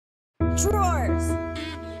drawers,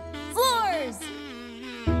 floors,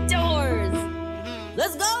 doors.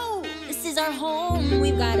 Let's go! This is our home,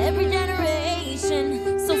 we've got every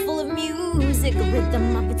generation, so full of music, a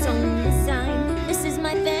rhythm of its own design. This is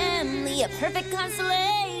my family, a perfect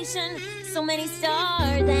constellation, so many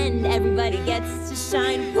stars and everybody gets to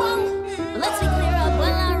shine. Whoa! Let's be clear up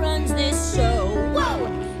while I runs this show. Whoa!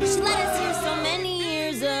 She let us here so many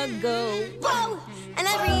years ago. Whoa! And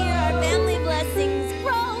every year our family blessings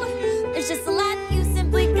grow. There's just a lot you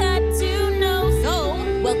simply got to know. So,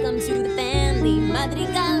 welcome to the family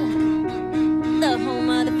Madrigal, the home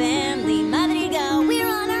of the family Madrigal. We're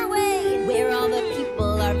on our way, where all the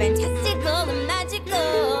people are fantastical and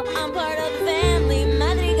magical. I'm part of the family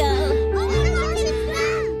Madrigal. Oh my gosh, it's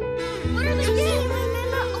them! What are they doing?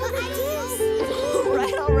 Remember all the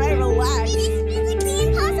ideas? All right, relax. It's physically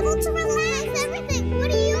impossible to relax everything.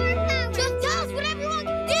 What are your powers? Just tell us what everyone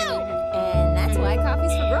can do! And that's why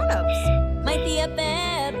coffee's for grown-ups. My tia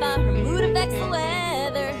Peppa, her mood affects the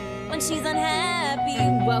weather. When she's unhappy,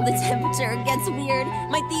 well, the temperature gets weird.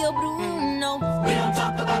 My Tio Bruno, We don't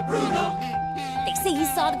talk about Bruno. they say he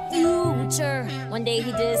saw the future. One day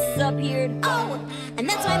he disappeared. Oh, and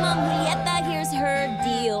that's why Mom Julieta, here's her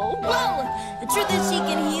deal. Whoa, the truth is she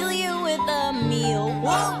can heal you with a meal.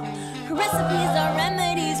 Whoa, her recipes are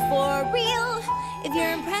remedies for real. If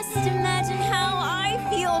you're impressed, imagine how I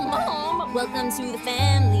feel, Mom. Welcome to the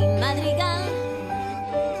family Madrigal,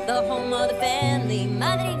 the home of the family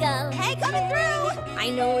Madrigal. Hey, coming through! I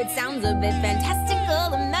know it sounds a bit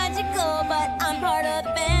fantastical and magical, but I'm part of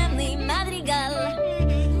the family Madrigal.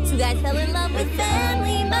 Two guys fell in love with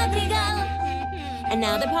family Madrigal, and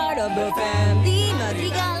now they're part of the family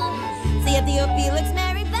Madrigal. See if Theo Felix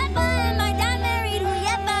married Peppa, and my dad married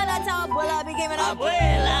Julieta. That's how Abuela became an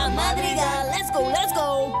Abuela Madrigal. Let's go, let's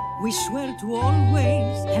go! We swear to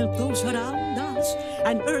always help those around us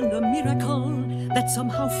and earn the miracle that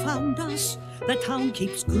somehow found us. The town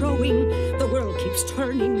keeps growing, the world keeps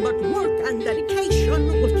turning, but work and dedication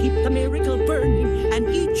will keep the miracle burning, and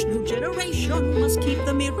each new generation must keep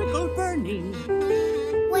the miracle burning.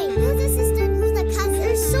 Wait, who's the sister and who's the cousin?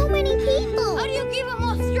 There's so many people! How do you keep them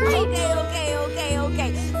all straight?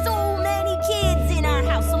 Okay. So many kids in our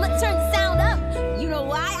house, so let's turn the sound up. You know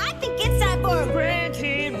why? I think it's time for a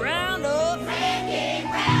grandkid roundup. Grandkid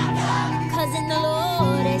roundup. Cousin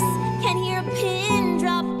Dolores can hear a pin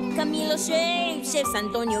drop. Camilo shapeshifts.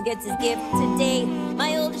 Antonio gets his gift today.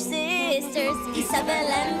 My older sisters, Isabel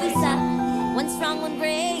and Luisa, one strong, one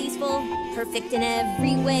graceful, perfect in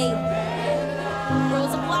every way.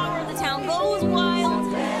 Grows a flower, the town goes wild.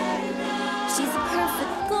 She's a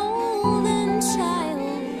perfect golden child,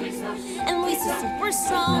 and Luisa's super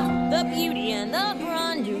strong. The beauty and the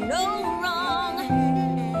brawn do no wrong.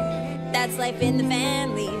 That's life in the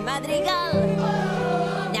family Madrigal.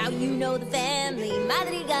 Now you know the family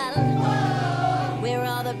Madrigal, where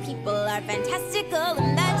all the people are fantastical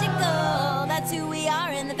and magical. That's who we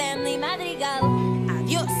are in the family Madrigal.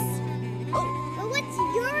 Adios. But what's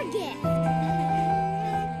your gift?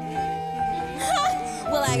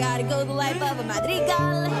 Well, I gotta go the life of a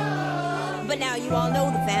Madrigal, but now you all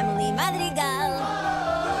know the family Madrigal.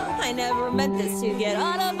 I never meant this to get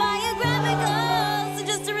autobiographical, so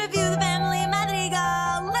just to review the family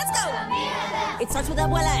Madrigal. Let's go! It starts with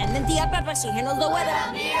Abuela and then Tia Peppa, she handles the weather.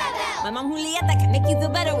 My mom Julieta can make you feel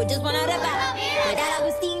better with just one arepa. My dad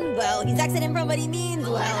Agustin, well, he's accident prone, but he means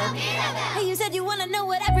well. Hey, you said you wanna know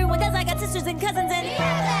what everyone does. I got sisters and cousins, and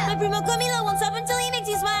my primo Camilo won't stop until he makes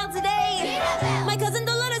you smile today. My cousin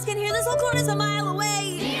Dolores can hear this whole corner's a mile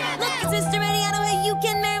away. Look, your sister Mariana, you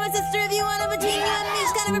can marry my sister if you want to, between you and me,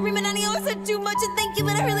 she's kind of a prima donna. You always said too much, and thank you,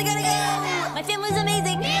 but I really gotta go.